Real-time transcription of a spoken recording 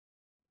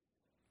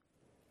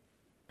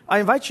I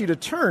invite you to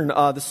turn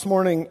this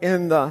morning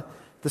in the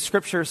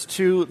Scriptures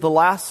to the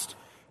last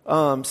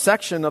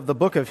section of the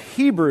book of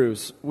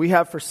Hebrews. We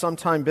have for some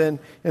time been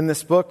in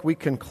this book. We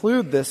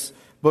conclude this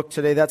book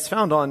today. That's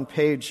found on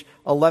page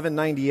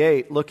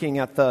 1198, looking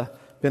at the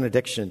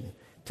Benediction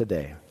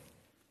today.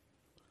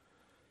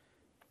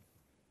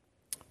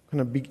 I'm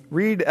going to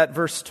read at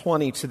verse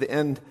 20 to the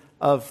end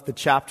of the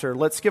chapter.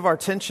 Let's give our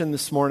attention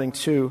this morning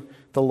to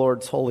the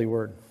Lord's holy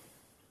word.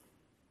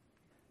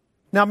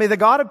 Now may the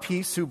God of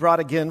peace, who brought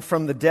again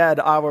from the dead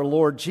our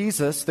Lord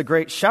Jesus, the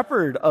great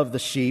shepherd of the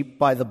sheep,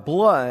 by the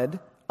blood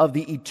of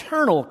the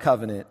eternal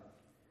covenant,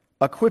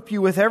 equip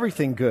you with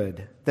everything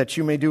good, that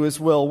you may do his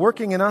will,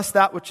 working in us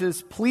that which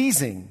is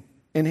pleasing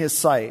in his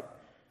sight,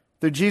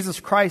 through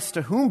Jesus Christ,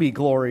 to whom be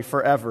glory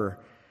forever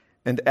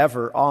and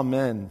ever.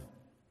 Amen.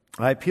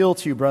 I appeal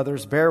to you,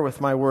 brothers, bear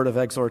with my word of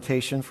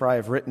exhortation, for I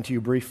have written to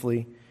you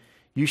briefly.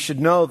 You should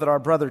know that our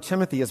brother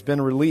Timothy has been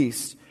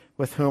released,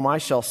 with whom I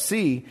shall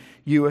see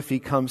you if he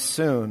comes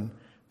soon.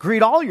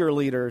 Greet all your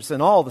leaders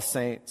and all the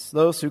saints.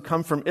 Those who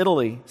come from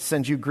Italy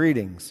send you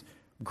greetings.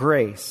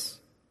 Grace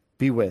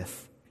be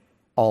with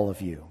all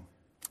of you.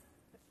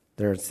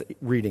 There's the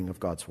reading of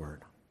God's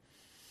word.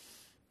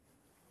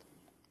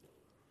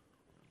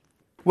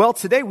 Well,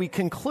 today we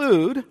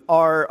conclude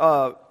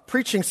our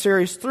preaching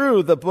series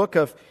through the book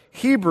of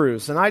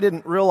Hebrews. And I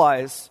didn't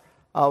realize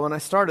when I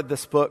started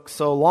this book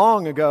so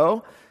long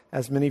ago,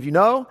 as many of you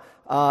know,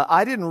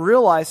 I didn't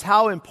realize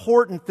how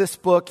important this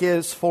book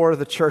is for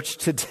the church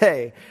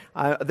today.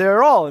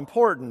 They're all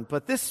important,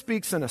 but this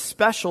speaks in a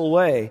special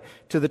way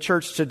to the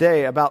church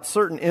today about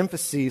certain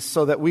emphases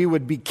so that we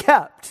would be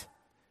kept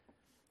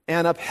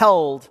and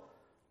upheld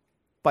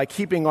by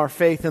keeping our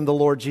faith in the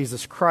Lord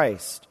Jesus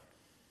Christ.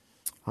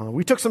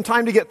 We took some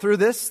time to get through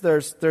this.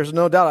 There's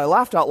no doubt. I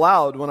laughed out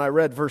loud when I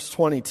read verse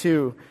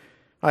 22.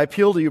 I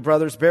appeal to you,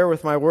 brothers, bear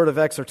with my word of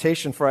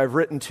exhortation, for I've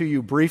written to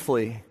you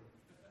briefly.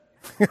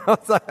 I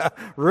was like,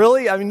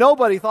 really? I mean,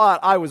 nobody thought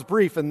I was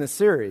brief in this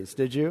series,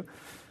 did you?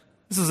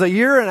 This is a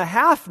year and a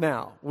half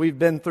now we've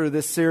been through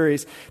this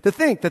series. To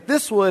think that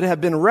this would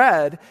have been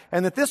read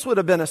and that this would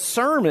have been a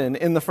sermon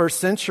in the first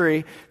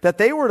century that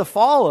they were to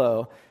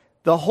follow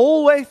the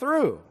whole way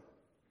through.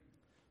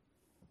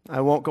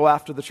 I won't go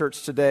after the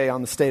church today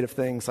on the state of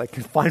things. I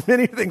can find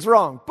many things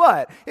wrong,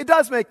 but it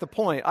does make the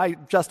point. I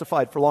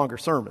justified for longer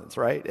sermons,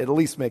 right? It at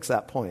least makes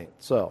that point.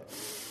 So,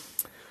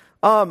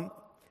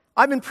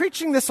 I've been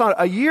preaching this on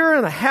a year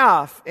and a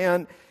half,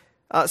 and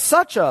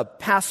such a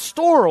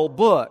pastoral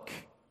book,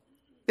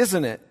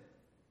 isn't it?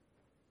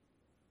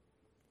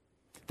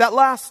 That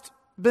last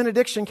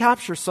benediction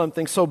captures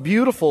something so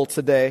beautiful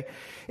today.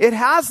 It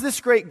has this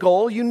great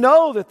goal. You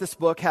know that this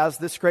book has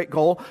this great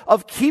goal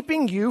of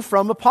keeping you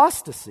from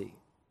apostasy.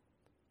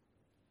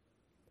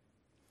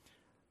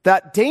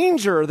 That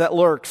danger that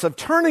lurks of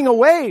turning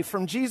away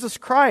from Jesus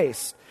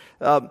Christ,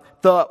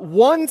 the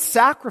one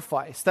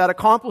sacrifice that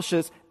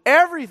accomplishes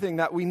everything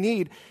that we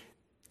need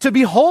to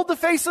behold the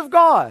face of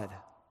God.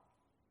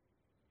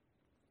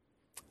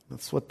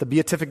 That's what the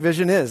beatific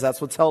vision is. That's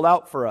what's held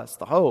out for us,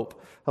 the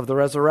hope of the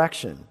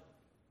resurrection.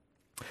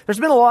 There's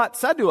been a lot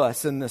said to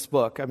us in this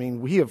book. I mean,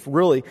 we have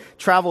really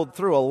traveled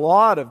through a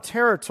lot of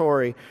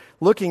territory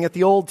looking at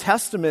the Old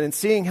Testament and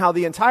seeing how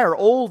the entire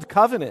Old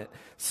Covenant,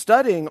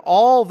 studying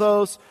all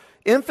those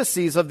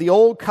emphases of the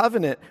Old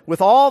Covenant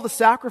with all the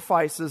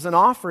sacrifices and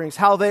offerings,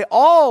 how they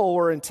all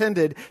were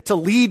intended to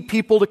lead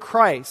people to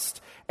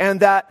Christ, and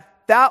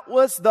that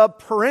was the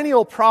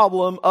perennial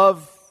problem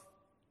of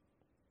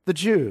the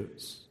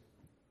Jews,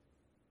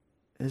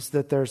 is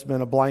that there's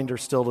been a blinder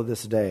still to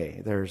this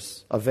day.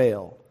 There's a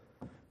veil.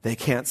 They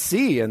can't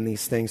see in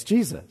these things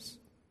Jesus.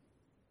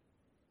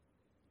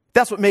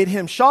 That's what made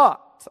him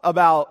shocked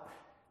about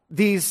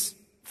these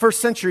first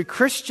century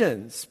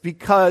Christians,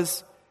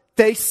 because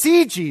they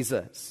see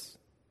Jesus.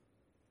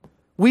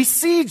 We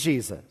see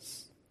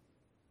Jesus.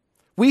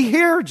 We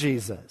hear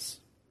Jesus.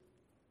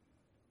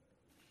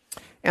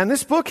 And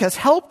this book has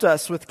helped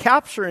us with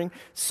capturing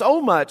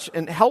so much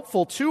and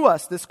helpful to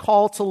us this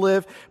call to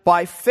live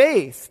by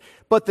faith.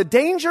 But the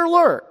danger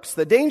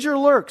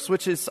lurks,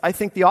 which is, I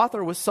think the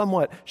author was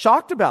somewhat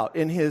shocked about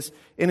in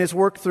his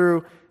work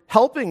through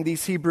helping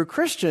these Hebrew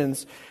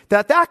Christians,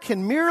 that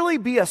can merely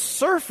be a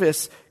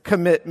surface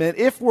commitment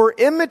if we're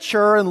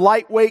immature and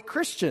lightweight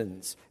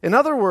Christians. In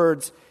other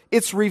words,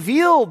 it's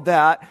revealed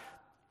that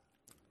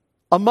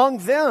among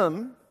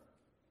them,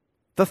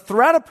 the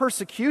threat of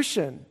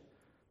persecution,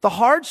 the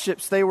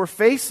hardships they were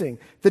facing,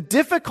 the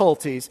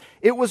difficulties,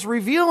 it was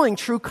revealing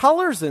true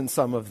colors in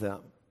some of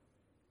them.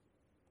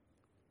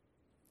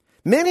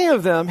 Many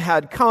of them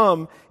had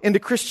come into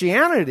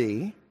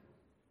Christianity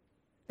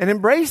and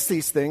embraced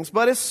these things,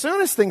 but as soon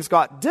as things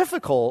got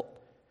difficult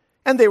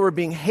and they were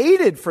being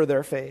hated for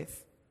their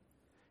faith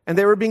and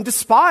they were being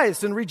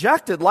despised and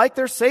rejected like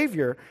their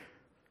Savior,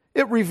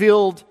 it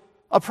revealed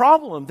a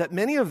problem that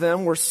many of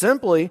them were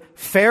simply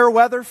fair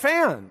weather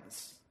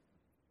fans.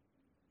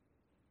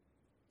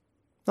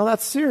 Now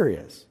that's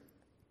serious.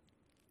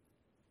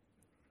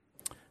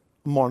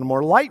 On a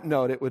more light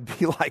note, it would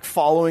be like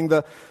following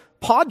the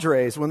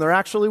Padres when they're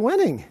actually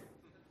winning.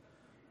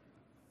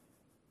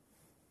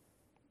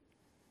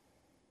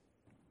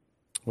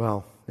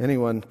 Well,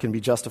 anyone can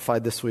be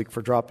justified this week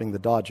for dropping the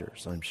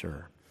Dodgers, I'm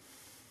sure.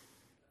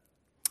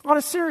 On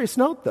a serious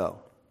note, though,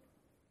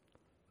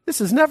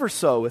 this is never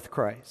so with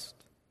Christ.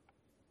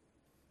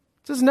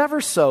 This is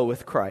never so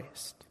with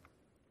Christ.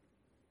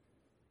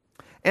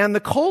 And the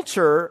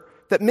culture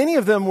that many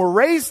of them were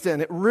raised in,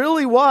 it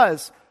really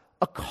was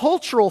a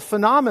cultural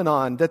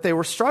phenomenon that they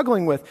were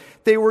struggling with.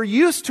 They were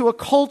used to a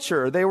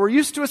culture. They were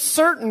used to a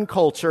certain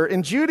culture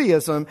in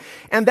Judaism.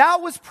 And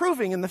that was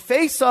proving, in the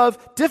face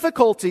of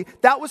difficulty,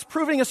 that was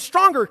proving a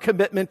stronger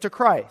commitment to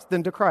Christ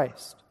than to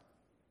Christ.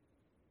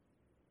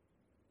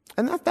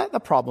 And that the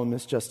problem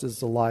is just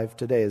as alive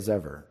today as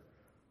ever.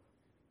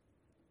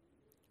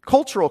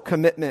 Cultural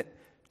commitment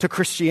to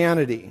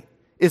Christianity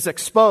is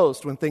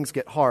exposed when things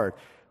get hard.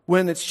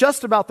 When it's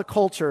just about the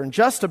culture and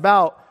just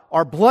about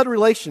our blood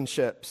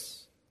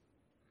relationships,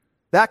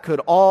 that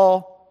could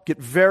all get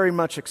very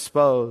much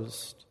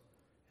exposed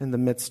in the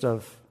midst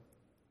of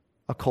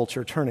a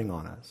culture turning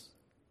on us.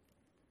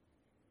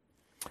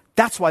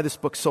 That's why this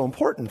book's so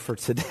important for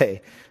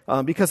today,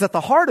 because at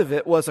the heart of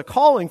it was a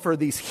calling for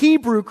these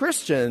Hebrew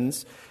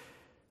Christians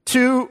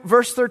to,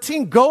 verse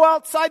 13, go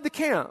outside the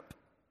camp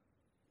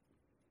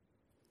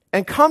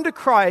and come to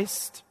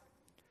Christ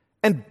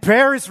and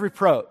bear his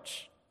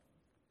reproach.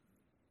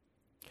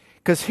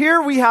 Because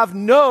here we have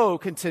no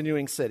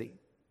continuing city.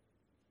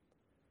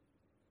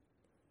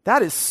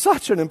 That is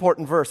such an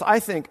important verse. I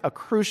think a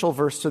crucial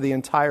verse to the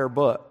entire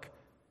book.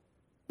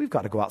 We've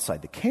got to go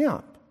outside the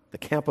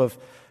camp of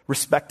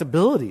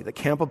respectability, the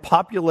camp of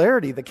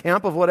popularity, the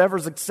camp of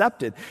whatever's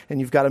accepted. And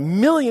you've got a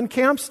million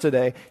camps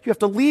today. You have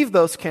to leave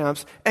those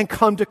camps and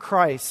come to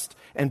Christ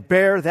and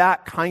bear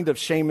that kind of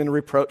shame and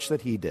reproach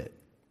that he did.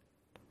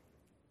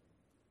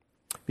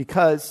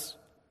 Because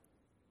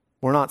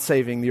we're not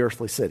saving the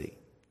earthly city.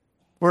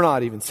 We're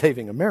not even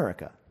saving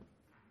America.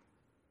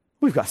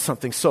 We've got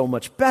something so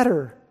much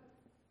better.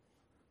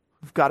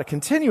 We've got a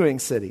continuing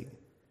city.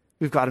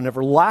 We've got an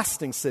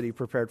everlasting city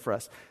prepared for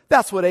us.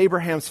 That's what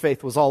Abraham's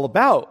faith was all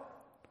about.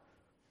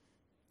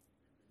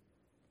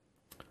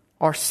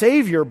 Our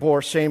Savior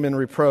bore shame and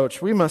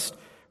reproach. We must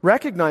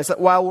recognize that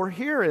while we're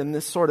here in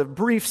this sort of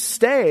brief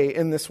stay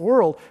in this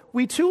world,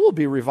 we too will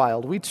be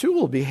reviled. We too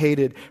will be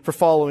hated for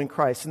following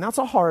Christ. And that's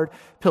a hard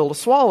pill to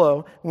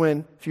swallow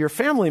when your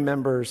family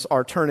members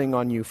are turning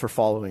on you for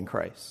following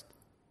Christ.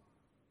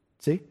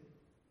 See?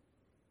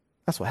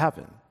 That's what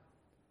happened.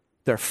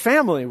 Their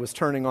family was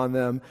turning on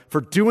them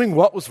for doing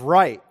what was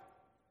right.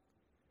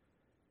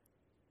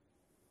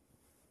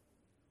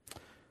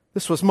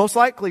 This was most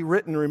likely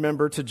written,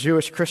 remember, to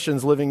Jewish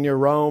Christians living near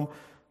Rome.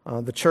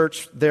 The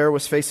church there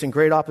was facing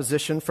great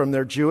opposition from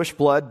their Jewish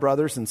blood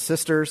brothers and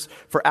sisters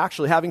for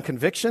actually having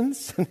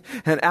convictions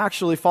and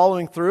actually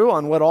following through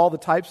on what all the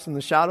types and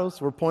the shadows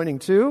were pointing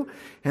to.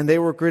 And they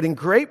were getting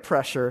great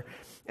pressure.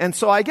 And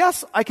so I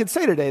guess I could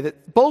say today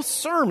that both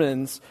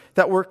sermons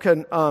that we're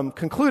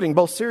concluding,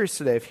 both series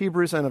today, of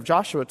Hebrews and of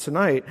Joshua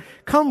tonight,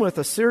 come with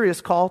a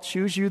serious call,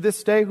 choose you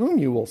this day whom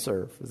you will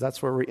serve.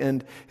 That's where we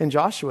end in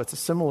Joshua. It's a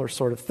similar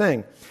sort of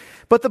thing.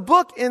 But the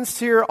book ends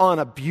here on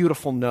a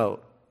beautiful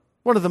note.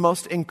 One of the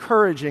most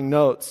encouraging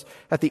notes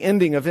at the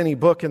ending of any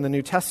book in the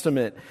New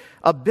Testament.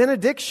 A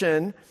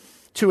benediction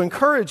to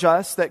encourage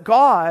us that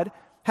God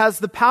has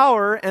the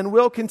power and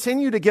will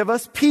continue to give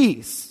us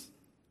peace.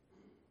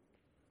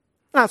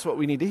 That's what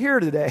we need to hear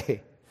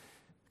today.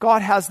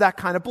 God has that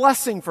kind of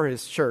blessing for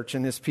his church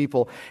and his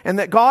people. And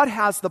that God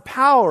has the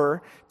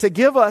power to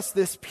give us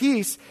this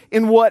peace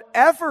in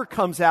whatever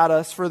comes at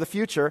us for the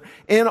future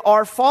in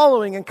our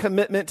following and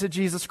commitment to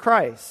Jesus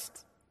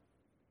Christ.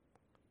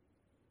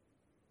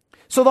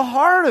 So the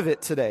heart of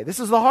it today, this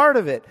is the heart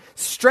of it.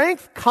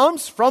 Strength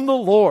comes from the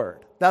Lord.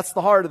 That's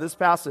the heart of this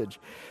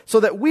passage. So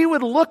that we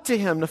would look to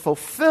him to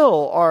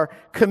fulfill our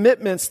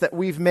commitments that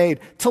we've made,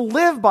 to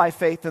live by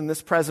faith in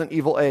this present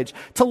evil age,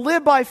 to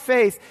live by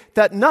faith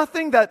that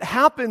nothing that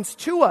happens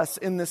to us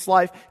in this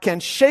life can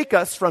shake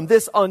us from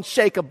this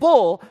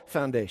unshakable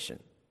foundation.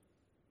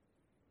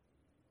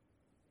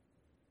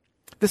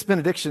 This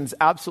benediction is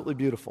absolutely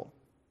beautiful,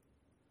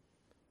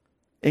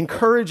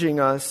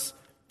 encouraging us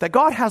that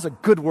God has a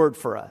good word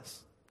for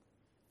us.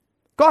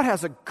 God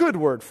has a good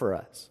word for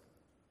us.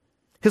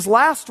 His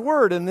last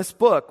word in this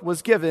book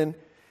was given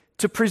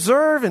to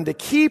preserve and to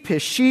keep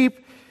his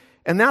sheep,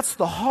 and that's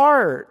the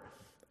heart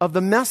of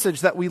the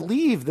message that we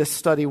leave this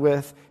study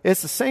with.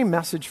 It's the same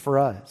message for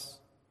us.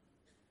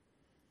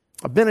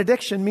 A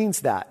benediction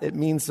means that. It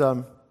means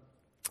a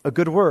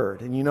good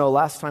word. And you know,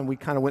 last time we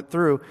kind of went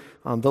through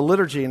the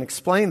liturgy and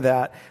explained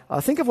that.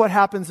 Think of what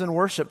happens in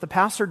worship. The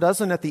pastor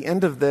doesn't at the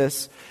end of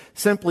this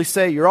simply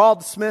say, "You're all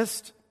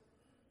dismissed.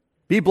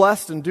 Be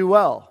blessed and do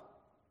well."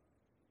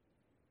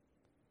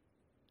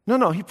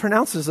 No, he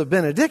pronounces a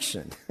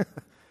benediction.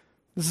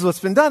 This is what's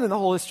been done in the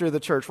whole history of the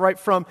church, right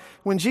from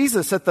when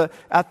Jesus at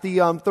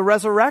the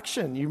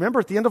resurrection. You remember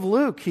at the end of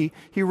Luke, he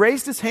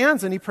raised his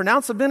hands and he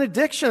pronounced a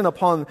benediction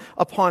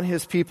upon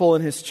his people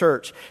and his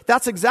church.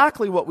 That's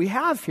exactly what we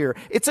have here.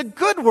 It's a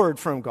good word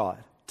from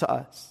God to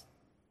us.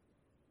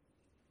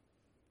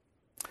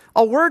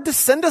 A word to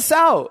send us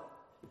out.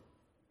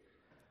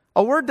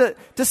 A word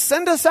to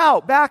send us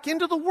out back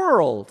into the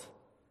world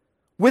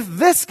with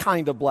this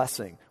kind of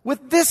blessing,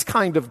 with this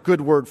kind of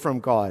good word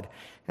from God.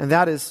 And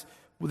that is,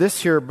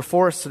 this here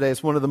before us today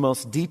is one of the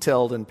most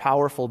detailed and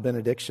powerful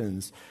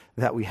benedictions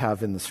that we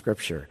have in the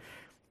Scripture.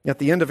 At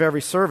the end of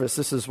every service,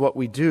 this is what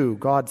we do.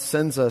 God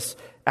sends us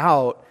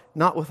out,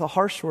 not with a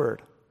harsh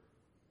word.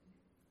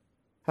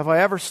 Have I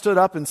ever stood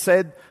up and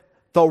said,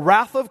 "The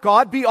wrath of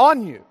God be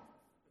on you"?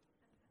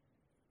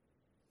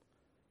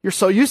 You're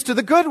so used to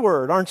the good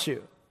word, aren't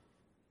you?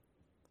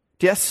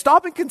 Do you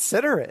stop and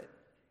consider it?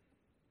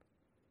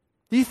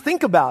 Do you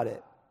think about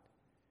it?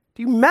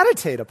 Do you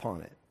meditate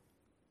upon it?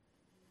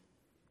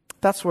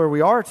 That's where we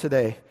are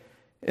today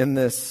in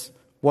this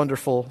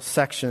wonderful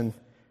section.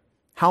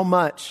 How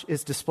much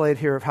is displayed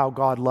here of how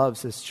God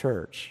loves His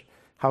church,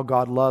 how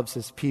God loves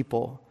His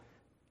people,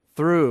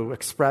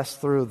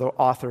 expressed through the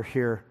author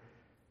here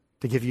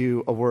to give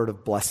you a word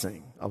of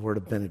blessing, a word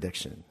of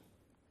benediction.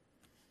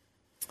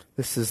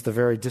 This is the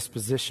very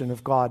disposition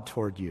of God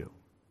toward you.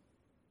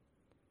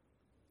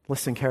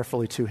 Listen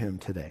carefully to Him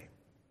today.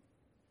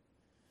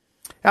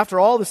 After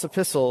all this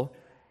epistle,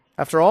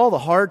 after all the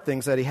hard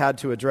things that he had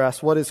to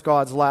address, what is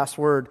God's last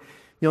word?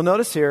 You'll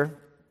notice here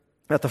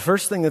that the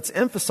first thing that's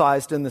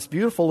emphasized in this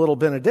beautiful little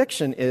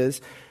benediction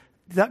is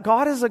that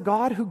God is a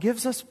God who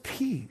gives us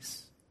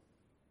peace.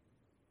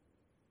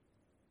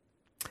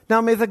 Now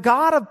may the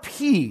God of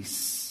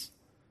peace,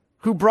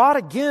 who brought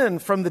again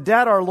from the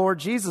dead our Lord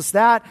Jesus,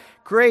 that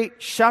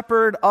great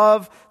shepherd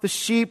of the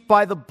sheep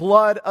by the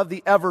blood of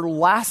the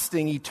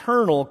everlasting,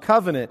 eternal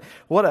covenant.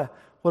 What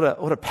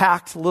a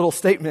packed little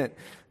statement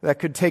that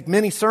could take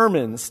many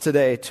sermons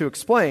today to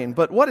explain.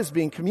 But what is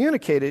being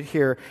communicated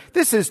here,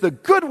 this is the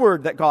good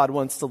word that God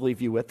wants to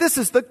leave you with. This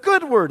is the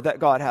good word that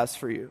God has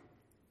for you.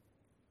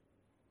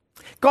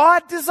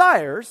 God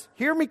desires,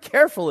 hear me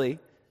carefully,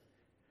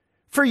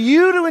 for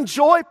you to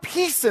enjoy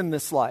peace in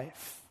this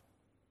life.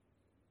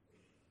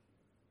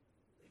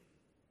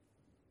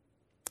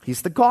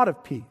 He's the God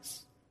of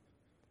peace.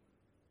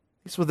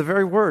 These were the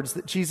very words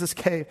that Jesus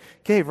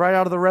gave right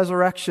out of the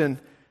resurrection.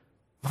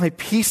 My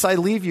peace I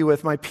leave you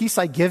with, my peace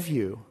I give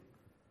you.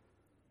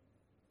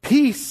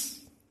 Peace.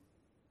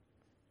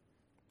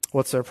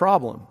 What's their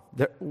problem?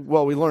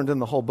 Well, we learned in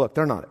the whole book,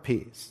 they're not at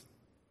peace.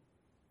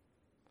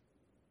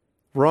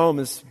 Rome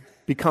has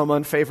become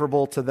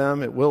unfavorable to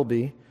them. It will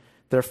be.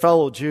 Their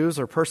fellow Jews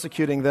are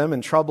persecuting them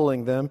and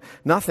troubling them.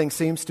 Nothing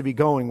seems to be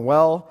going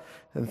well.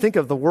 And think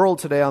of the world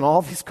today on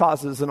all these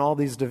causes and all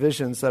these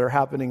divisions that are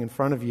happening in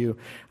front of you.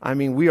 I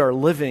mean, we are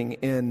living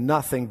in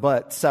nothing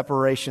but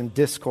separation,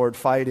 discord,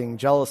 fighting,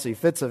 jealousy,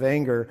 fits of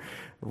anger,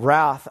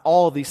 wrath.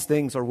 All of these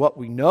things are what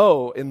we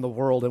know in the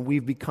world and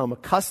we've become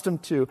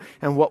accustomed to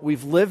and what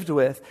we've lived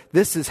with.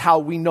 This is how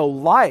we know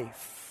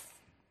life.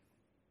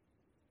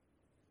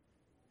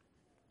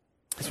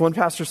 As one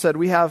pastor said,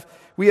 we have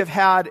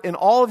had in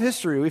all of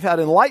history, we've had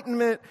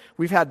enlightenment,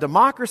 we've had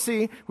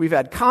democracy, we've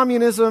had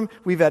communism,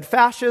 we've had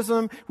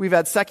fascism, we've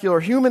had secular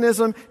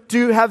humanism.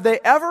 Have they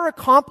ever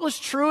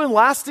accomplished true and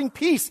lasting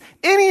peace?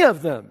 Any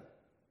of them?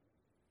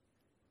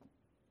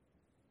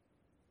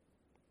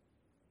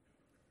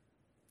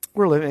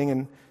 We're living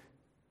in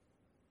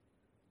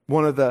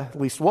one of the, at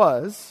least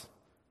was,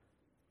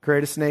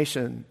 greatest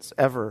nations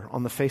ever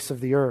on the face of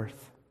the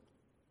earth.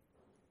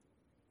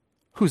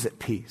 Who's at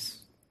peace?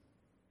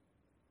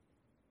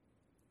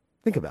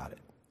 Think about it.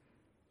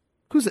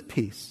 Who's at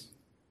peace?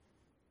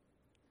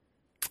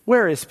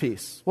 Where is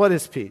peace? What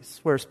is peace?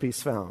 Where's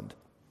peace found?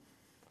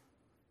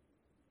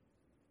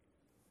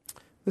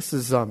 This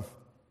is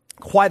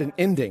quite an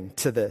ending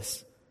to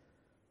this.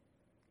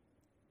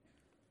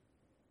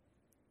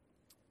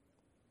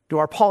 Do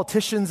our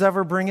politicians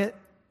ever bring it?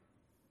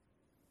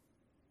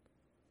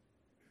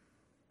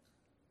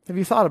 Have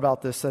you thought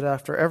about this, that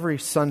after every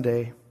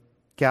Sunday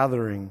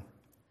gathering,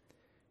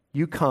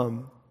 you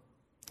come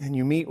and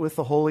you meet with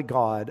the holy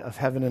God of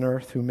heaven and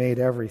earth who made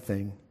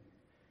everything.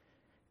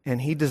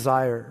 And He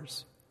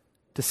desires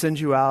to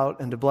send you out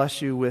and to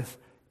bless you with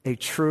a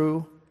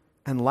true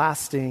and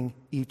lasting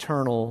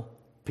eternal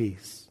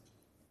peace.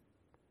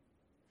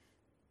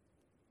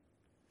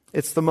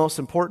 It's the most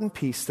important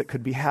peace that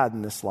could be had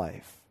in this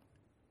life.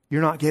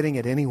 You're not getting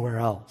it anywhere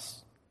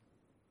else.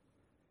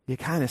 You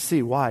kind of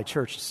see why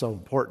church is so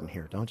important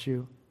here, don't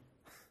you?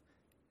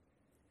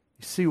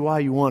 You see why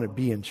you want to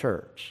be in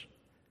church.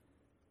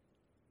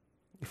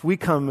 If we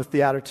come with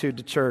the attitude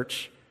to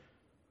church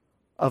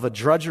of a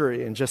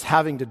drudgery and just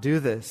having to do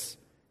this,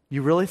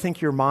 you really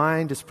think your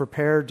mind is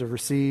prepared to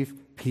receive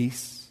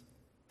peace?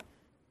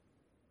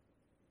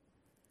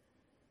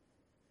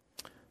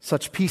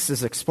 Such peace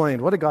is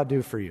explained. What did God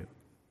do for you?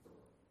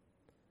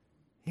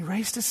 He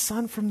raised His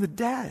Son from the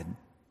dead.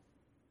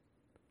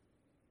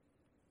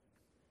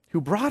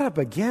 who brought up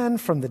again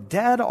from the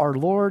dead our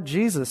Lord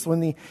Jesus. When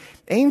the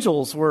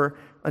angels were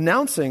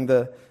announcing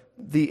the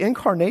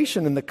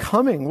incarnation and the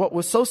coming, what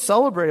was so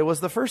celebrated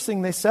was the first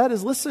thing they said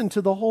is, listen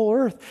to the whole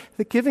earth,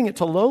 that giving it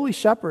to lowly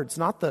shepherds,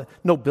 not the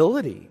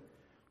nobility.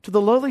 To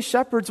the lowly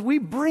shepherds, we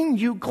bring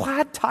you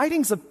glad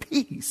tidings of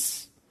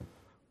peace.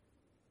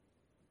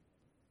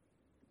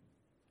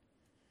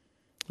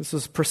 This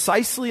is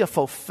precisely a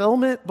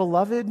fulfillment,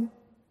 beloved,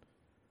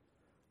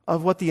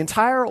 of what the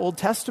entire Old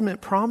Testament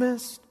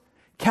promised,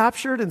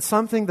 captured in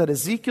something that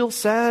Ezekiel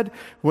said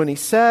when he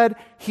said,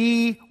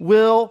 he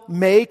will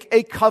make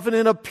a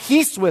covenant of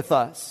peace with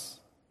us.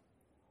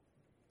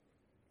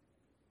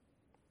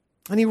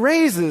 And he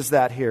raises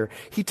that here.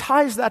 He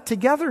ties that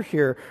together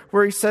here,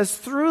 where he says,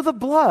 through the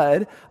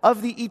blood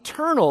of the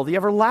eternal, the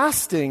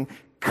everlasting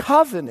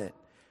covenant.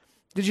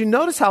 Did you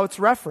notice how it's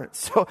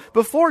referenced? So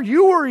before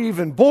you were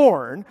even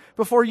born,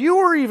 before you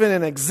were even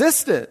in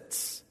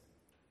existence,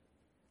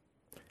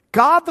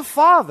 God the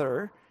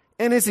Father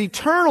in his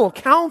eternal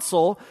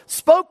counsel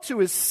spoke to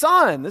his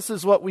Son. This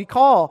is what we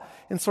call,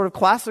 in sort of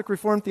classic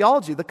Reformed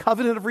theology, the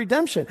covenant of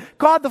redemption.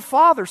 God the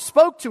Father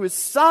spoke to his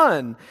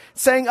Son,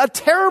 saying, a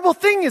terrible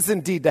thing is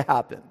indeed to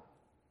happen.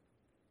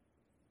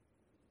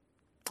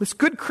 This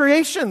good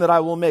creation that I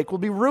will make will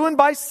be ruined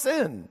by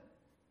sin.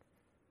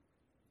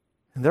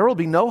 And there will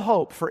be no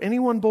hope for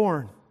anyone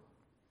born.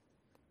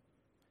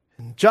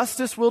 And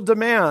justice will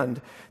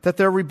demand that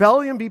their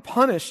rebellion be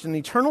punished in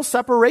eternal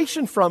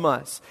separation from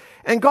us.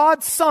 And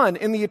God's Son,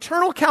 in the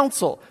eternal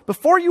counsel,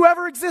 before you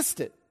ever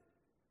existed,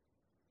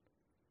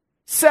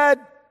 said,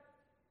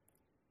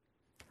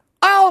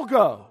 I'll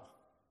go.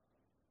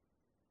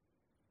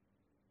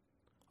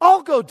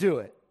 I'll go do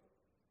it.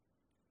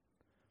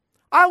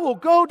 I will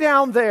go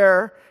down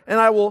there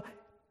and I will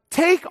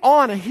take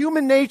on a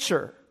human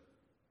nature,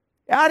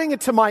 adding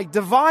it to my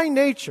divine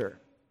nature,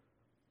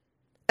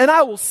 and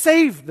I will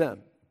save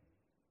them.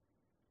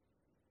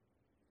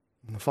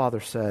 And the Father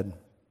said,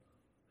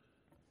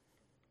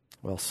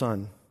 well,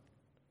 Son,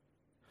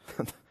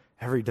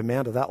 every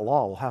demand of that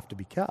law will have to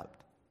be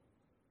kept.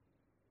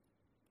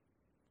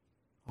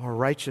 Our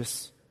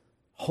righteous,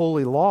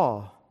 holy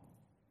law.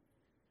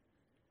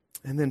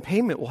 And then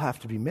payment will have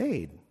to be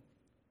made.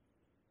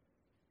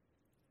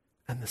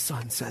 And the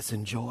Son says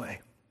in joy,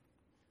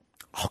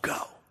 I'll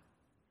go.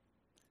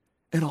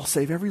 And I'll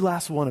save every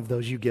last one of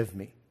those you give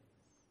me.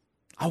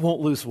 I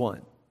won't lose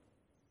one.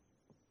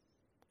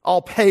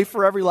 I'll pay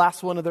for every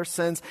last one of their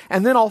sins,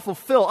 and then I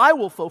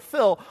will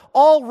fulfill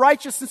all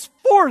righteousness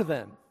for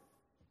them.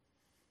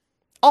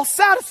 I'll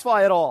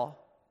satisfy it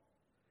all.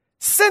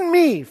 Send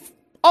me.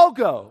 I'll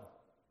go.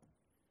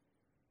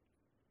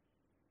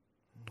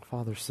 The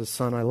Father says,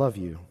 Son, I love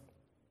you.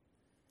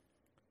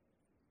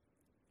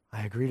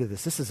 I agree to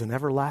this. This is an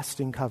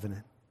everlasting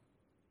covenant.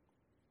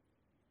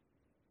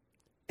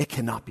 It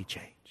cannot be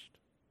changed.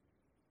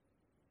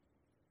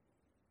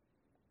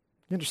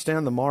 You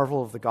understand the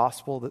marvel of the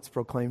gospel that's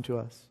proclaimed to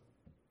us?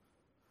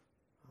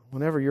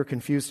 Whenever you're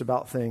confused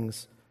about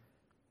things,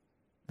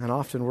 and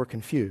often we're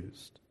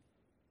confused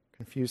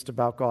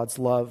about God's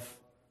love,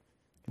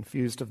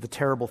 confused of the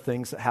terrible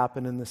things that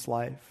happen in this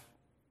life.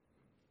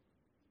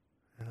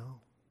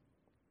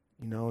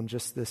 You know, in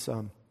just this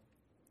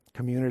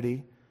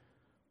community,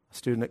 a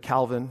student at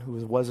Calvin,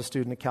 who was a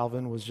student at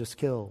Calvin, was just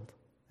killed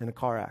in a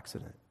car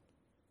accident.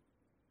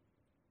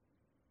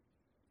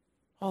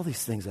 All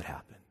these things that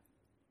happen.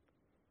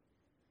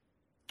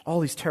 All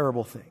these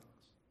terrible things.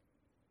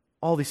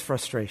 All these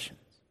frustrations.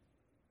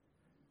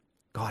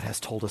 God has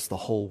told us the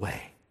whole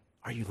way.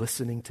 Are you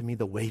listening to me?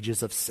 The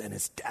wages of sin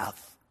is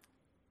death.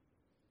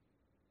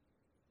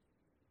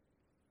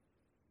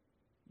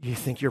 You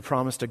think you're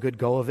promised a good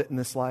go of it in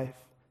this life?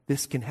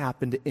 This can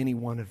happen to any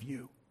one of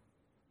you.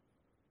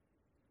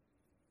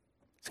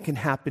 This can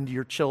happen to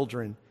your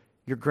children,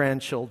 your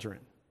grandchildren,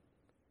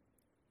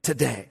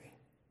 today.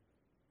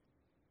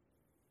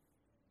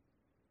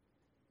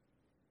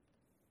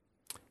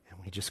 And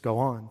we just go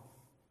on.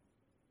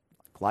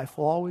 Life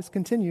will always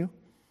continue.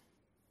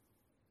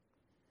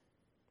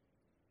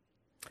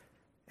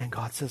 And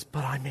God says,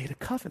 but I made a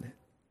covenant.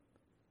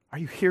 Are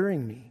you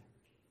hearing me?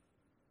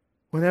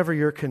 Whenever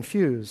you're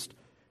confused,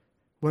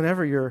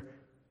 whenever you're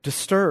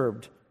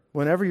disturbed,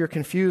 whenever you're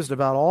confused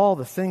about all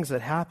the things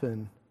that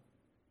happen,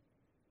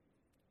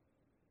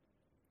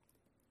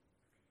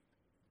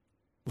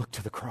 look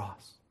to the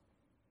cross.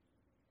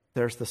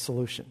 There's the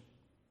solution.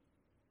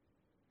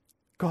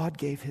 God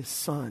gave His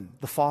Son,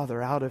 the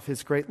Father, out of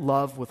His great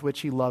love with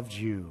which He loved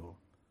you,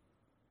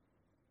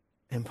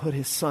 and put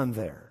His Son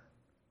there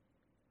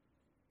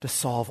to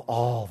solve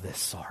all this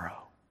sorrow.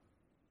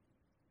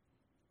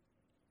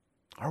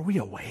 Are we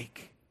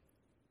awake?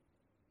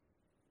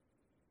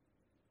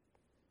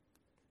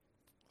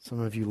 Some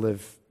of you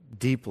live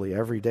deeply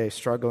every day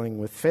struggling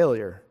with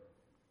failure.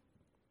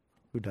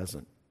 Who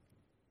doesn't?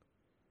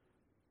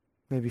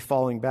 Maybe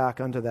falling back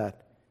under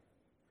that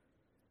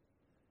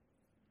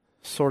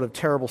sort of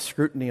terrible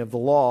scrutiny of the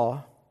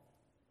law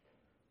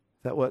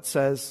that what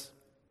says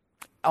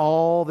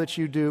all that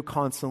you do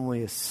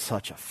constantly is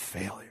such a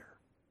failure.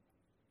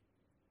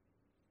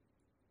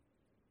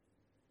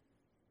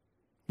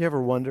 You ever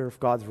wonder if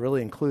God's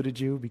really included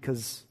you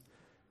because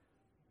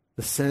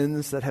the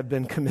sins that have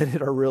been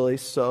committed are really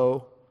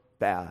so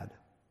bad?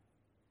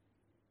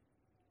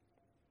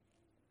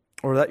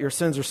 Or that your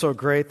sins are so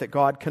great that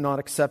God cannot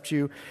accept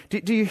you?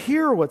 Do you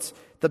hear what's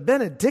the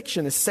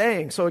benediction is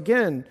saying? So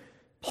again,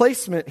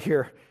 placement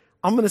here.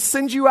 I'm going to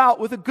send you out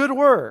with a good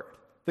word.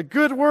 The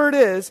good word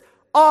is,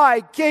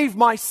 I gave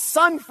my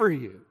Son for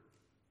you.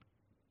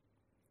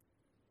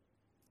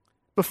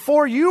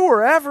 Before you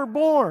were ever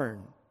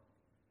born,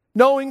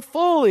 knowing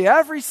fully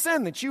every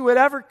sin that you would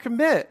ever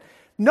commit,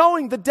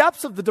 knowing the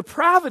depths of the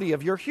depravity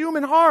of your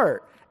human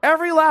heart,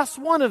 every last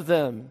one of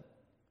them,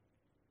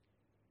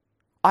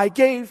 I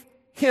gave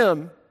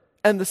him,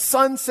 and the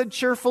Son said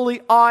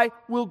cheerfully, I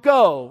will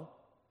go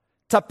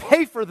to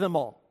pay for them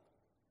all.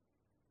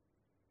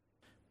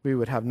 We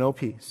would have no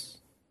peace.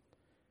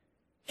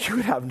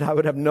 I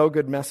would have no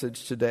good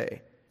message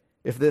today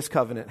if this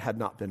covenant had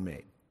not been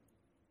made.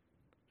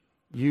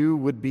 You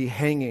would be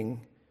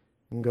hanging,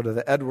 and go to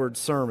the Edwards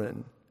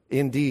sermon,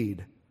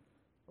 indeed,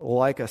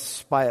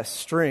 by a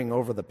string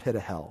over the pit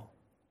of hell,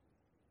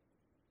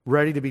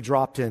 ready to be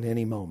dropped in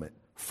any moment,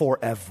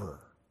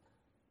 forever.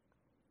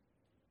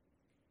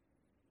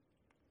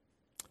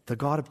 The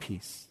God of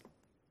peace,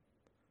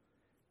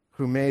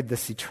 who made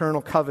this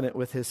eternal covenant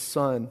with his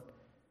Son.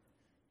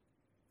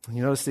 And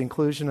you notice the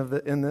inclusion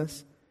in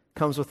this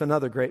comes with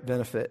another great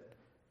benefit.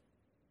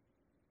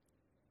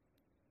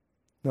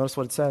 Notice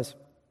what it says.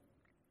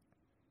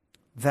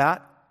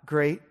 That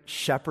great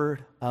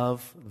shepherd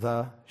of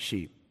the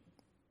sheep.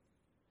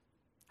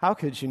 How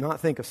could you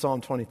not think of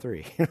Psalm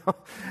 23?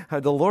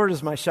 The Lord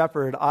is my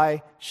shepherd,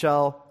 I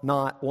shall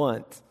not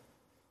want.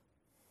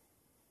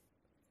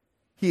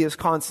 He is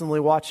constantly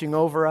watching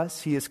over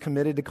us. He is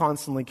committed to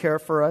constantly care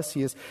for us.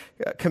 He is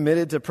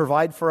committed to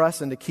provide for us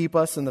and to keep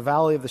us in the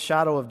valley of the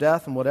shadow of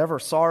death, and whatever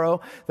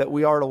sorrow that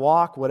we are to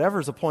walk,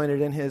 whatever is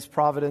appointed in his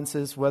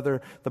providences,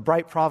 whether the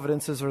bright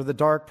providences or the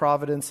dark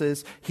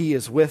providences, he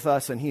is with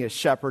us and he is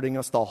shepherding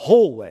us the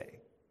whole way.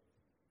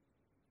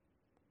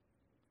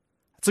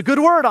 It's a good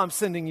word I'm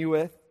sending you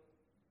with.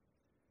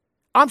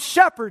 I'm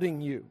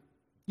shepherding you.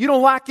 You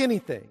don't lack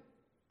anything.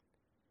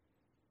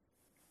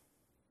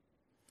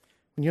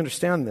 When you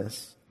understand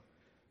this,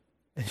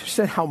 and you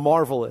understand how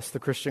marvelous the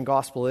Christian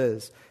gospel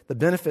is, the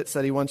benefits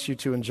that he wants you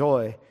to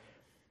enjoy,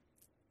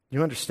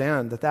 you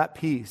understand that that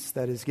peace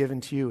that is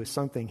given to you is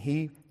something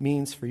he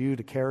means for you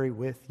to carry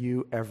with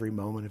you every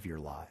moment of your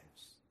lives.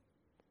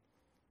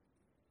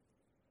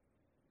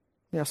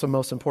 That's the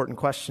most important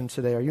question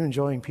today. Are you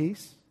enjoying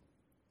peace?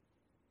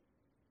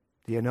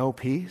 Do you know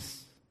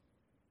peace?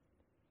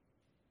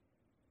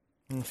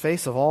 In the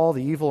face of all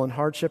the evil and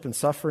hardship and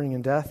suffering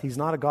and death, he's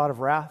not a God of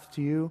wrath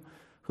to you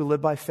who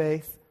live by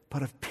faith,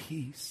 but of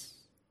peace.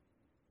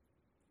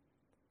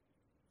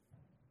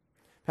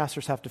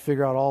 Pastors have to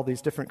figure out all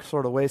these different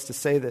sort of ways to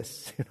say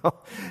this,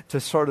 to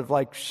sort of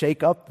like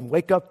shake up and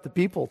wake up the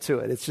people to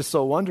it. It's just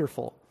so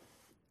wonderful.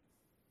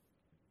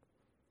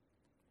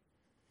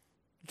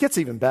 It gets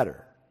even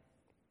better.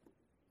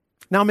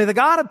 Now may the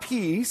God of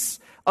peace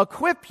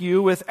equip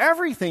you with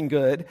everything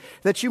good,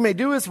 that you may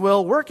do his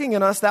will, working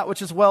in us that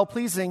which is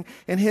well-pleasing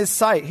in his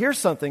sight. Here's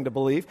something to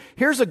believe.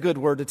 Here's a good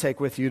word to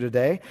take with you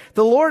today.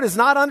 The Lord is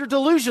not under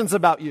delusions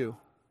about you.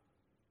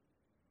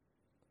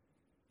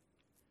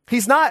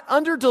 He's not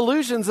under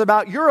delusions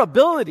about your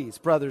abilities,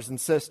 brothers and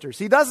sisters.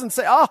 He doesn't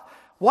say, oh,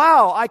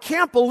 wow, I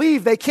can't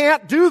believe they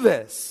can't do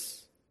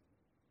this.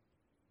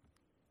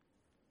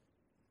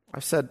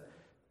 I've said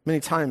many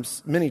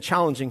times, many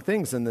challenging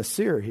things in this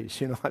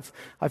series.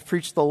 I've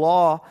preached the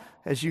law,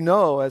 as you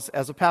know, as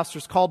a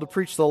pastor's called to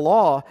preach the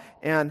law,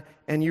 and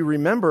you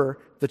remember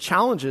the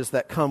challenges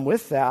that come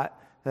with that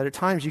at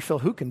times you feel,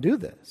 who can do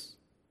this?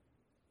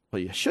 Well,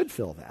 you should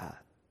feel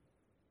that.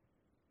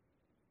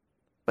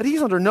 But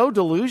he's under no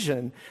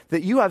delusion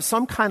that you have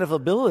some kind of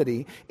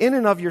ability in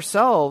and of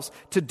yourselves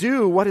to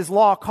do what his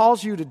law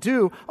calls you to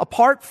do,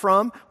 apart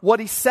from what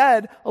he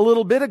said a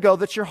little bit ago,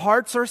 that your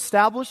hearts are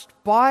established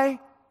by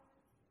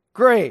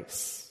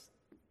grace.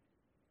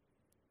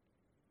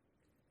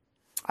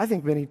 I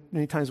think many,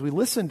 many times we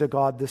listen to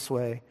God this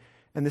way,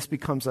 and this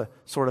becomes a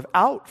sort of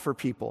out for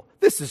people.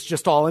 This is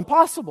just all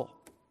impossible.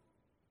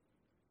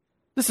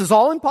 This is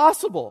all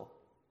impossible.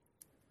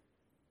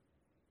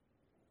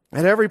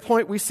 At every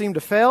point we seem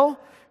to fail.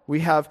 We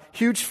have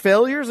huge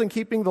failures in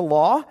keeping the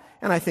law,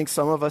 and I think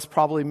some of us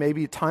probably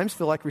maybe at times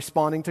feel like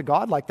responding to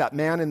God, like that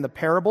man in the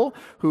parable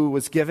who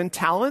was given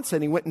talents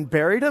and he went and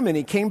buried them, and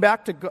he came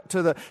back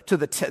to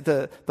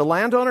the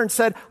landowner and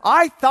said,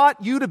 I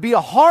thought you to be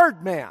a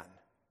hard man.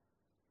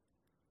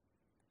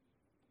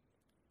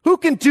 Who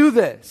can do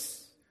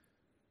this?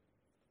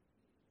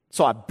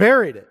 So I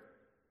buried it.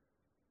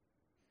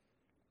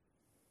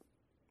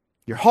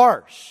 You're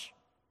harsh.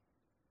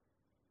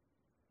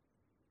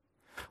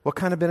 What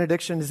kind of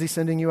benediction is he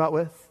sending you out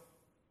with?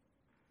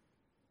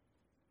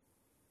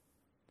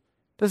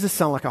 Does this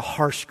sound like a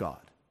harsh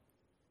God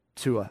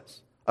to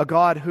us? A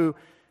God who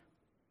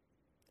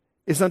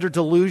is under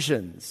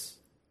delusions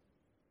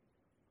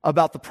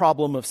about the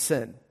problem of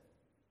sin?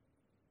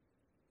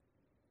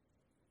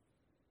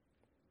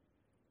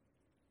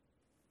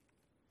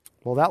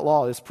 Well, that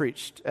law is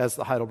preached, as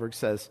the Heidelberg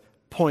says,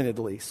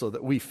 pointedly so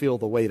that we feel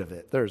the weight of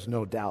it. There's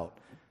no doubt.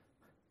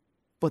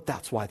 But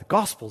that's why the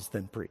gospel's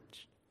then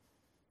preached.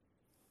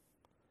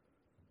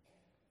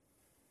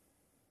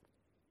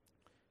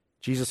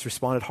 Jesus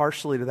responded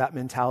harshly to that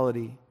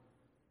mentality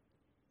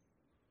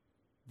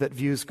that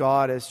views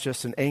God as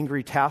just an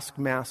angry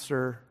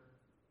taskmaster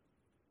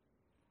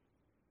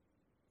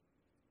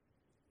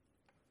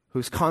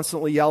who's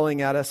constantly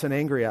yelling at us and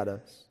angry at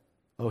us.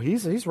 Oh,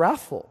 he's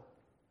wrathful.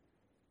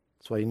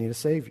 That's why you need a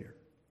Savior.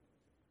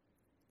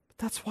 But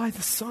that's why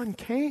the Son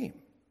came.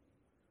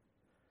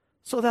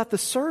 So that the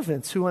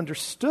servants who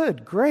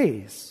understood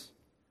grace,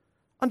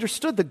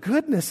 understood the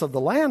goodness of the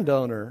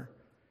landowner,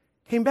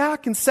 came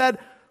back and said,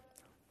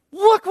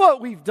 look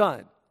what we've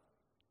done.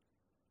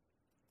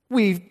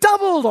 We've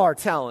doubled our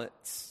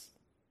talents.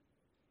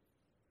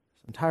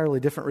 Entirely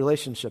different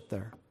relationship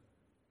there.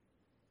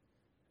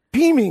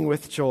 Beaming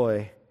with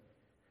joy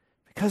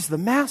because the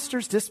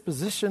master's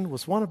disposition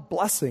was one of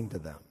blessing to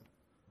them.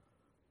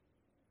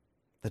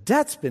 The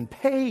debt's been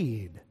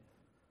paid.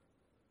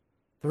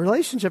 The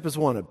relationship is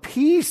one of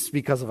peace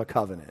because of a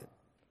covenant.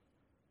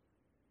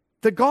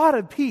 The God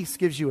of peace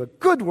gives you a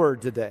good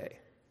word today.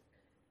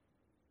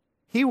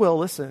 He will,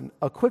 listen,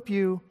 equip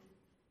you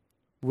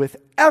with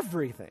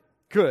everything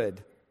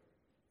good,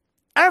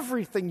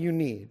 everything you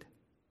need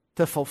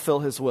to fulfill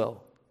His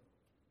will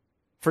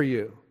for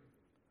you.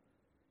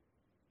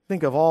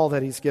 Think of all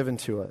that He's given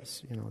to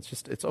us.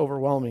 It's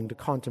overwhelming to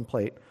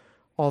contemplate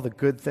all the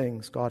good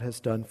things God has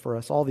done for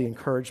us, all the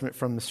encouragement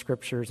from the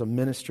Scriptures, a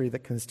ministry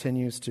that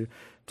continues to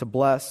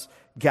bless,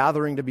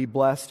 gathering to be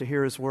blessed, to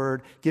hear His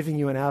word, giving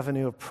you an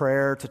avenue of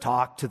prayer to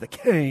talk to the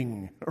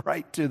King,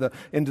 right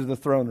into the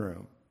throne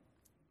room,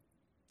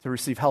 to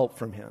receive help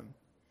from Him.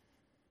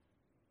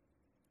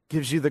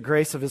 Gives you the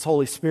grace of His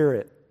Holy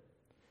Spirit,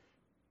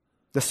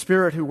 the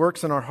Spirit who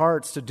works in our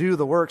hearts to do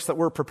the works that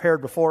were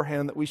prepared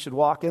beforehand that we should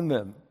walk in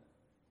them.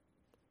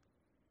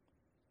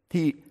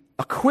 He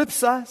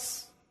equips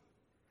us,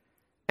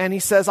 and He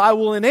says, I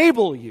will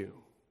enable you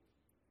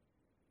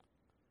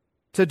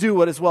to do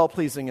what is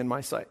well-pleasing in my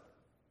sight.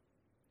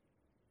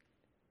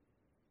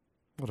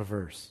 What a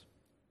verse.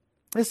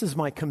 This is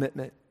my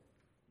commitment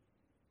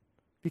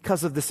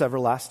because of this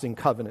everlasting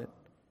covenant.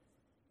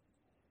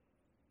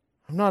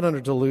 I'm not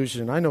under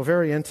delusion. I know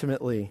very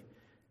intimately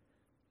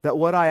that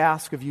what I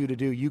ask of you to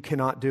do, you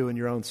cannot do in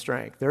your own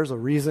strength. There's a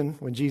reason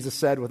when Jesus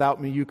said,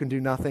 without me you can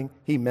do nothing.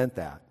 He meant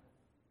that.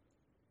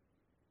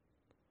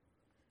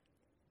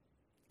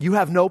 You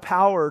have no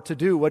power to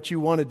do what you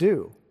want to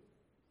do.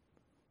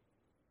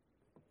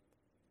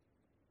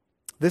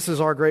 This is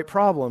our great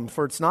problem,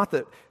 for it's not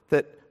that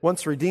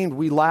once redeemed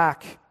we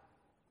lack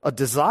a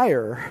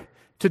desire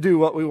to do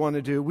what we want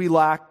to do. We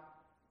lack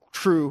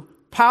true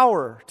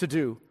power to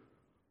do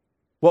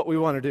what we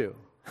want to do.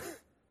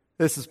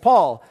 This is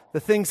Paul. The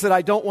things that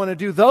I don't want to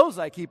do, those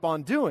I keep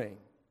on doing.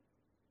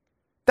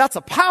 That's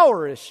a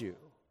power issue.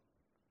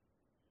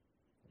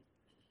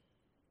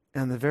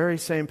 And the very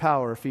same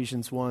power,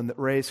 Ephesians 1, that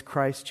raised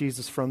Christ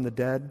Jesus from the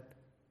dead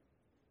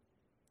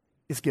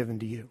is given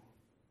to you.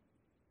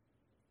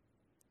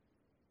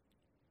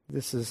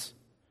 This is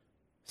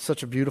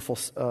such a beautiful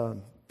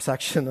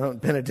section on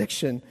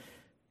benediction.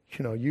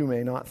 You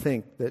may not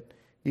think that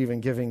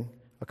even giving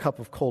a cup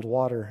of cold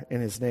water in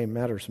His name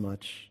matters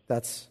much.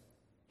 That's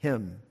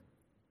Him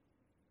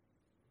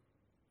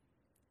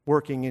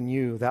working in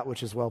you that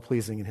which is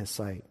well-pleasing in His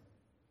sight.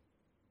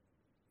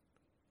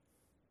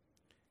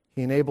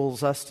 He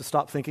enables us to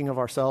stop thinking of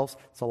ourselves.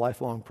 It's a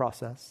lifelong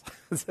process.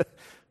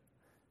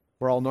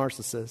 We're all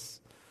narcissists.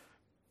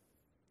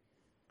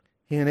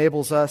 He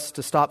enables us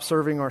to stop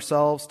serving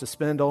ourselves, to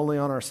spend only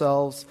on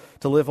ourselves,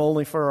 to live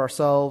only for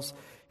ourselves.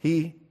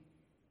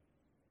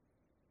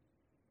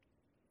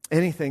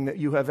 Anything that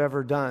you have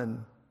ever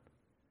done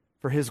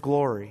for His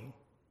glory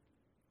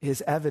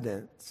is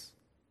evidence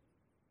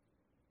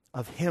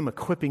of Him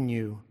equipping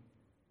you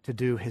to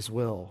do His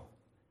will.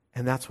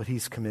 And that's what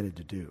He's committed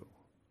to do.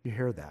 You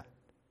hear that?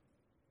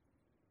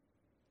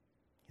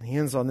 And He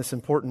ends on this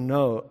important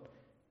note.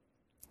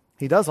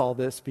 He does all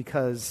this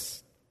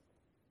because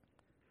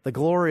the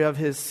glory of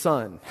His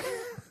Son,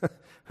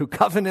 who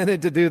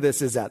covenanted to do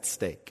this, is at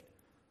stake.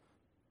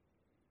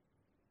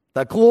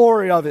 The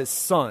glory of His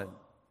Son.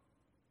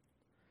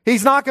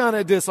 He's not going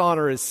to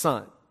dishonor His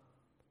Son.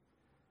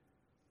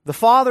 The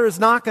Father is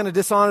not going to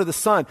dishonor the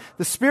Son.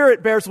 The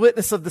Spirit bears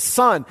witness of the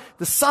Son.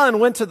 The Son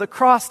went to the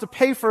cross to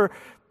pay for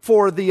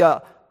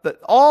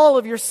all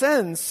of your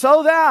sins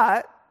so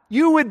that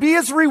you would be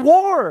His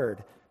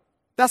reward.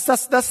 That's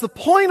the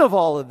point of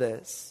all of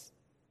this.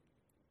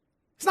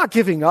 He's not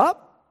giving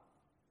up.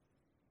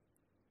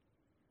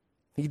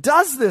 He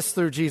does this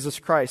through Jesus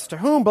Christ, to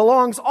whom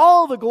belongs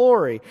all the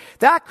glory.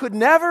 That could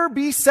never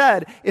be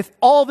said if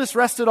all this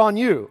rested on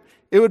you.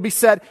 It would be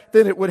said,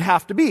 then it would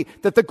have to be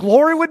that the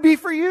glory would be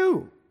for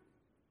you.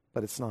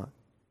 But it's not.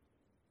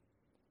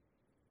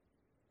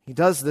 He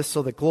does this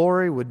so that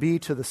glory would be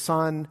to the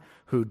Son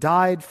who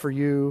died for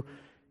you,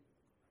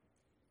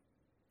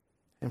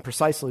 and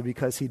precisely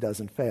because He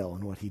doesn't fail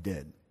in what He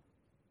did.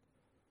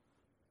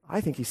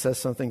 I think he says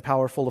something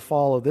powerful to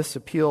follow. This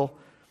appeal,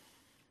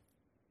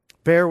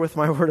 bear with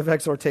my word of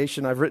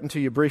exhortation. I've written to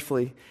you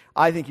briefly.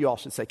 I think you all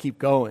should say, keep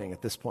going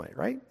at this point,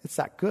 right? It's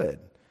that good.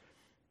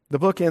 The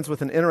book ends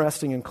with an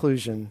interesting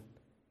inclusion.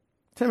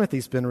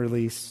 Timothy's been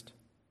released,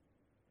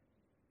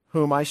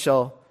 whom I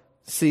shall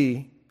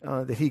see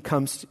that he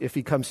comes, if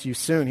he comes to you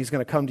soon, he's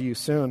going to come to you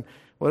soon.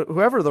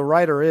 Whoever the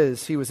writer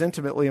is, he was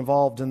intimately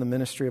involved in the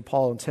ministry of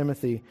Paul and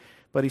Timothy.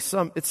 But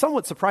it's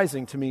somewhat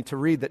surprising to me to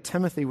read that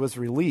Timothy was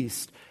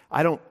released.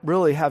 I don't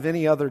really have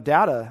any other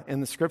data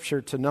in the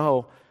Scripture to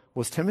know,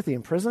 was Timothy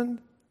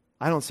imprisoned?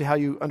 I don't see how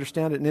you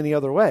understand it in any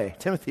other way.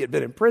 Timothy had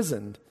been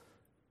imprisoned.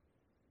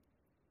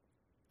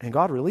 And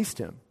God released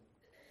him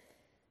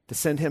to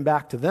send him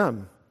back to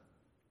them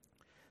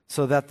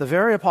so that the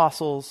very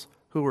apostles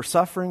who were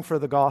suffering for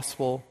the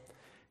gospel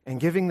and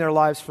giving their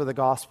lives for the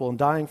gospel and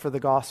dying for the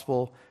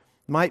gospel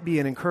might be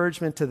an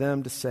encouragement to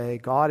them to say,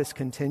 God is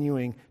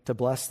continuing to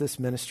bless this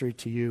ministry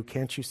to you.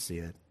 Can't you see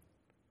it?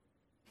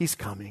 He's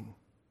coming.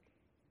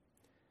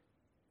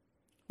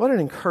 What an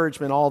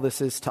encouragement all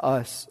this is to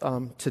us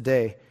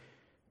today,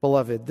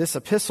 beloved. This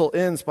epistle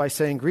ends by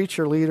saying, greet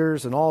your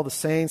leaders and all the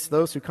saints,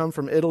 those who come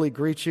from Italy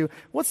greet you.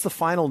 What's the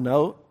final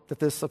note that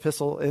this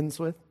epistle ends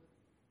with?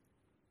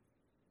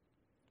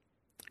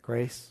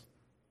 Grace.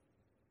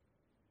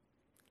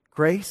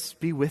 Grace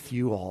be with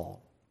you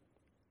all.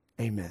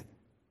 Amen.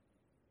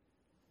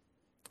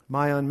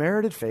 My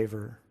unmerited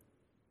favor,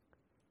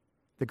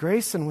 the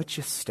grace in which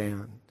you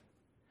stand,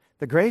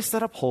 the grace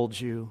that upholds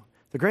you,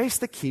 the grace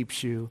that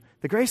keeps you,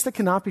 the grace that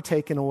cannot be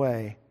taken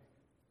away,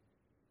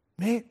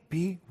 may it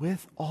be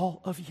with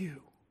all of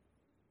you.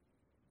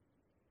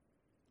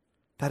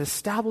 That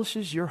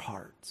establishes your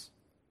hearts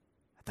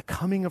at the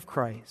coming of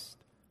Christ,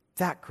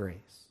 that grace.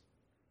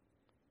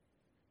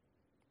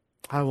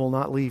 I will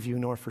not leave you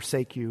nor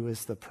forsake you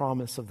is the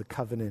promise of the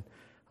covenant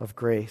of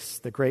grace.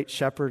 The great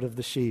shepherd of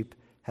the sheep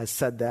has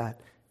said that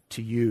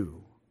to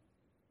you.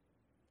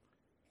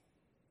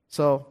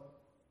 So,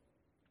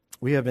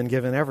 we have been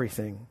given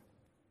everything.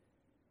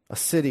 A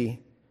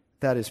city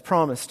that is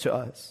promised to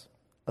us.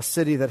 A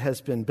city that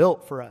has been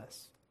built for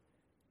us.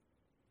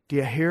 Do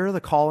you hear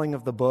the calling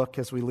of the book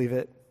as we leave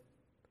it?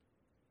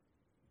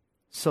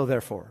 So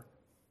therefore,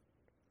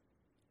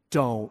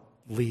 don't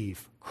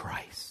leave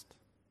Christ.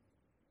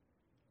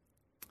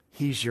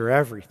 He's your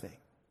everything.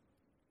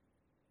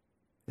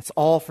 It's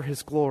all for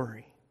His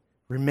glory.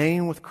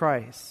 Remain with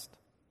Christ.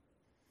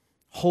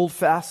 Hold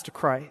fast to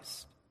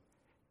Christ.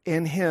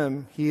 In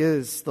Him, He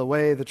is the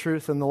way, the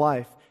truth, and the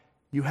life.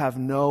 You have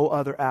no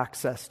other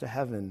access to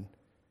heaven.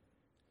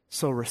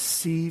 So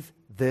receive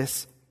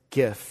this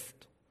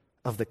gift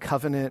of the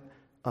covenant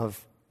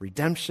of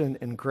redemption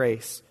and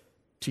grace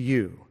to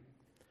you.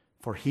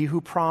 For He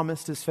who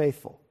promised is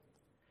faithful,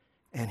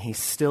 and He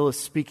still is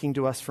speaking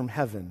to us from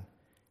heaven,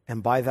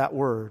 and by that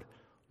word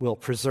will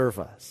preserve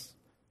us.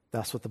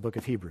 That's what the book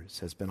of Hebrews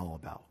has been all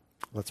about.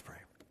 Let's pray.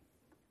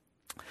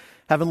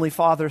 Heavenly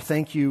Father,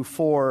 thank you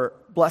for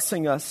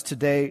blessing us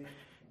today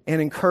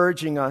and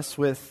encouraging us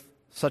with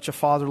such a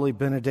fatherly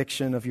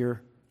benediction of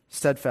your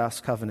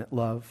steadfast covenant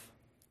love.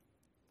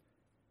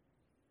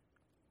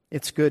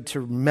 It's good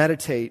to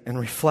meditate and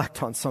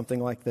reflect on something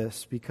like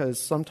this because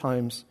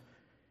sometimes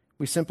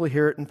we simply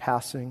hear it in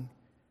passing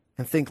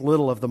and think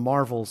little of the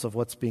marvels of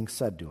what's being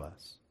said to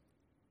us.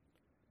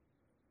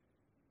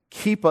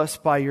 Keep us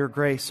by your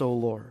grace, O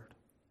Lord.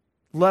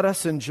 Let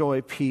us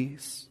enjoy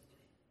peace.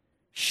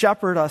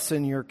 Shepherd us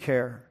in your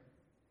care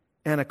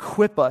and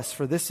equip us,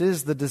 for this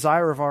is the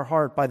desire of our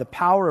heart, by the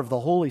power of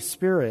the Holy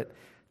Spirit,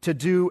 to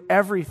do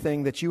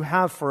everything that you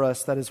have for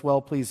us that is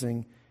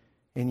well-pleasing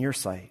in your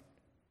sight.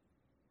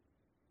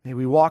 May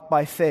we walk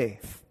by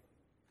faith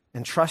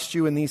and trust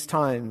you in these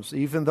times,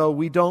 even though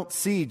we don't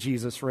see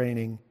Jesus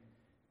reigning.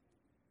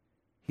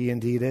 He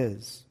indeed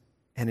is,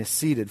 and is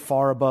seated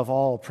far above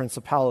all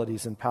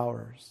principalities and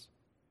powers.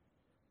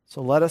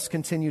 So let us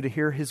continue to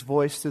hear His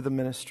voice through the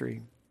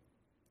ministry.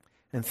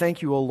 And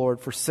thank you, O Lord,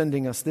 for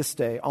sending us this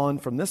day on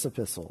from this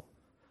epistle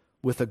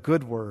with a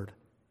good word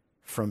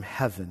from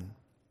heaven.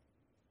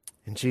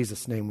 In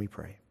Jesus' name we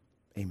pray.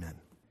 Amen.